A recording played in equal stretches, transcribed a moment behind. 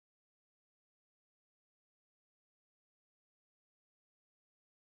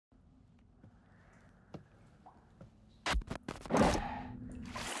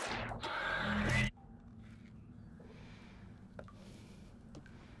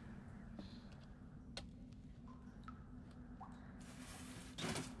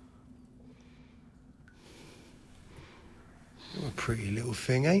pretty little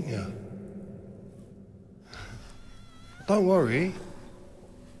thing, ain't you? Don't worry.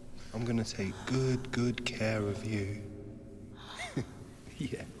 I'm gonna take good care of you.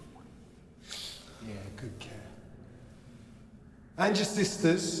 Yeah. Yeah, good care. And your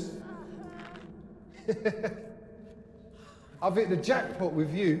sisters. I've hit the jackpot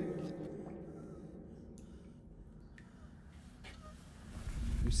with you.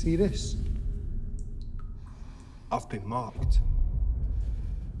 You see this? I've been marked.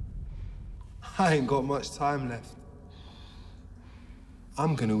 I ain't got much time left.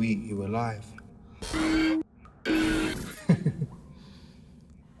 I'm gonna eat you alive.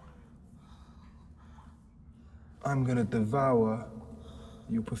 I'm gonna devour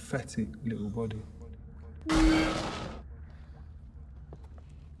your pathetic little body.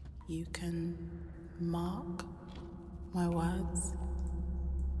 You can mark my words,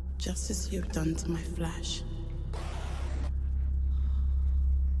 just as you've done to my flesh,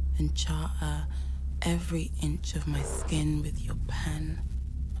 and charter every inch of my skin with your pen,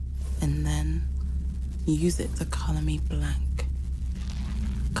 and then use it to color me blank.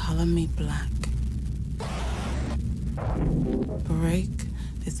 Color me black. Break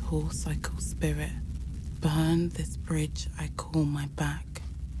this whole cycle spirit. Burn this bridge I call my back.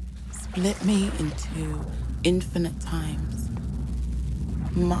 Split me into infinite times.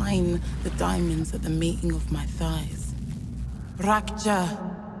 Mine the diamonds at the meeting of my thighs.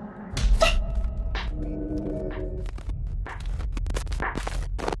 Rakja.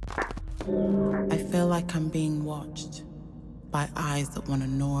 I feel like I'm being watched by eyes that want to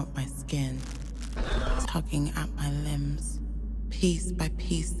gnaw at my skin, tugging at my limbs. Piece by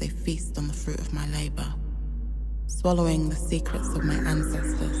piece, they feast on the fruit of my labor, swallowing the secrets of my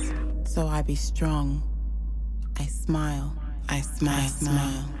ancestors. So I be strong. I smile. I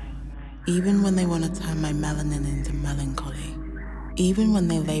smile. Even when they want to turn my melanin into melancholy. Even when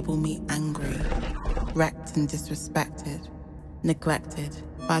they label me angry, wrecked and disrespected, neglected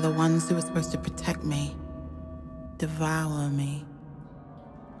by the ones who are supposed to protect me, devour me.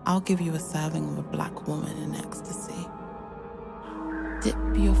 I'll give you a serving of a black woman in ecstasy. Dip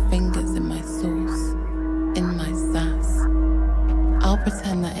your fingers in my sauce, in my sass. I'll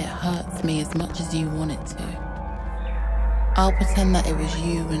pretend that it hurts me as much as you want it to. I'll pretend that it was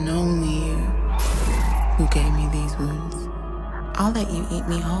you and only you who gave me these wounds. I'll let you eat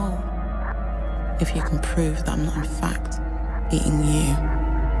me whole, if you can prove that I'm not in fact eating you.